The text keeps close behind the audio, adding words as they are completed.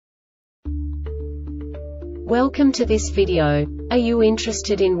Welcome to this video. Are you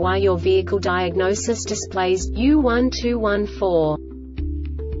interested in why your vehicle diagnosis displays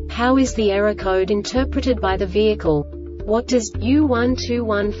U1214? How is the error code interpreted by the vehicle? What does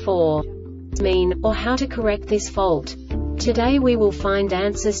U1214 mean, or how to correct this fault? Today we will find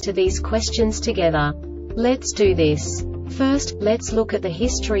answers to these questions together. Let's do this. First, let's look at the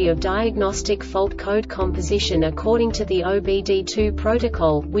history of diagnostic fault code composition according to the OBD2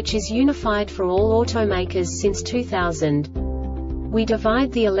 protocol, which is unified for all automakers since 2000. We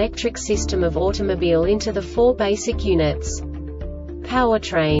divide the electric system of automobile into the four basic units: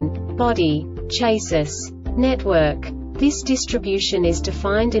 powertrain, body, chassis, network. This distribution is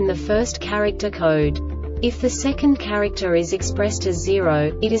defined in the first character code. If the second character is expressed as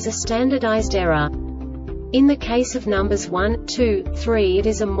 0, it is a standardized error. In the case of numbers 1, 2, 3, it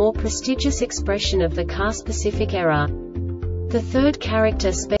is a more prestigious expression of the car-specific error. The third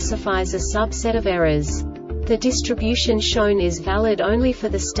character specifies a subset of errors. The distribution shown is valid only for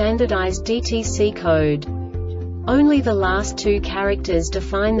the standardized DTC code. Only the last two characters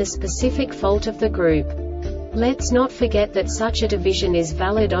define the specific fault of the group. Let's not forget that such a division is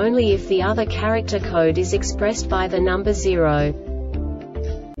valid only if the other character code is expressed by the number 0.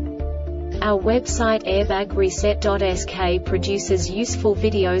 Our website airbagreset.sk produces useful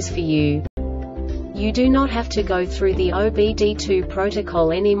videos for you. You do not have to go through the OBD2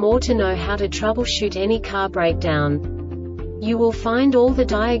 protocol anymore to know how to troubleshoot any car breakdown. You will find all the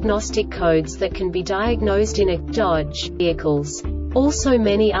diagnostic codes that can be diagnosed in a Dodge vehicles. Also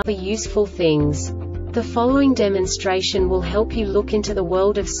many other useful things. The following demonstration will help you look into the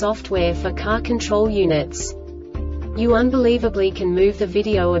world of software for car control units. You unbelievably can move the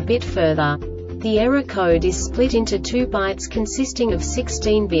video a bit further. The error code is split into 2 bytes consisting of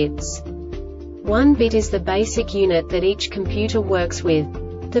 16 bits. 1 bit is the basic unit that each computer works with.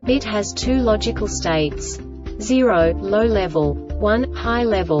 The bit has 2 logical states: 0, low level, 1, high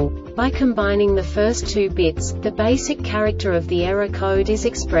level. By combining the first 2 bits, the basic character of the error code is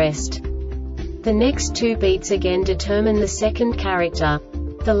expressed. The next 2 beats again determine the second character.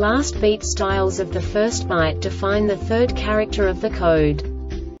 The last beat styles of the first byte define the third character of the code.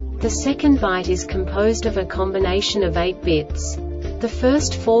 The second byte is composed of a combination of 8 bits. The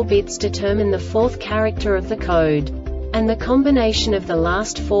first 4 bits determine the fourth character of the code. And the combination of the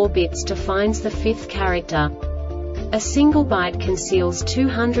last 4 bits defines the fifth character. A single byte conceals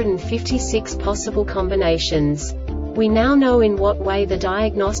 256 possible combinations. We now know in what way the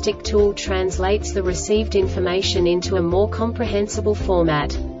diagnostic tool translates the received information into a more comprehensible format.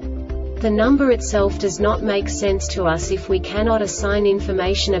 The number itself does not make sense to us if we cannot assign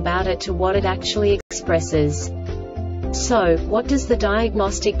information about it to what it actually expresses. So, what does the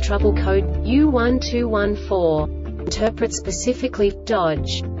Diagnostic Trouble Code U1214 interpret specifically for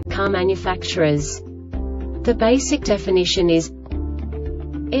Dodge car manufacturers? The basic definition is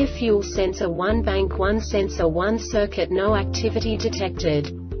Air fuel sensor 1 bank 1 sensor 1 circuit no activity detected.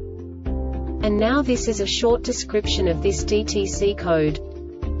 And now this is a short description of this DTC code.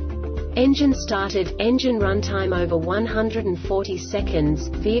 Engine started, engine runtime over 140 seconds,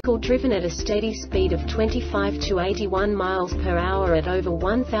 vehicle driven at a steady speed of 25 to 81 miles per hour at over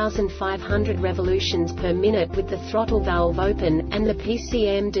 1,500 revolutions per minute with the throttle valve open, and the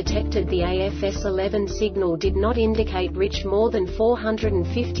PCM detected the AFS11 signal did not indicate reach more than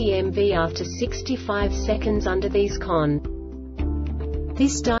 450 MV after 65 seconds under these con.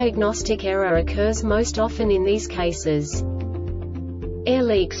 This diagnostic error occurs most often in these cases: air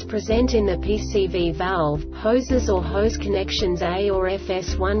leaks present in the PCV valve, hoses or hose connections, A or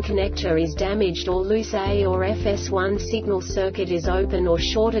FS1 connector is damaged or loose, A or FS1 signal circuit is open or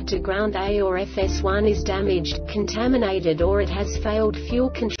shorted to ground, A or FS1 is damaged, contaminated, or it has failed fuel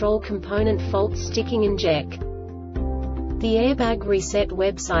control component fault sticking in jack. The Airbag Reset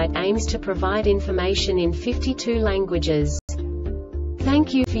website aims to provide information in 52 languages.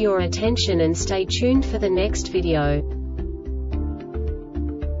 Thank you for your attention and stay tuned for the next video.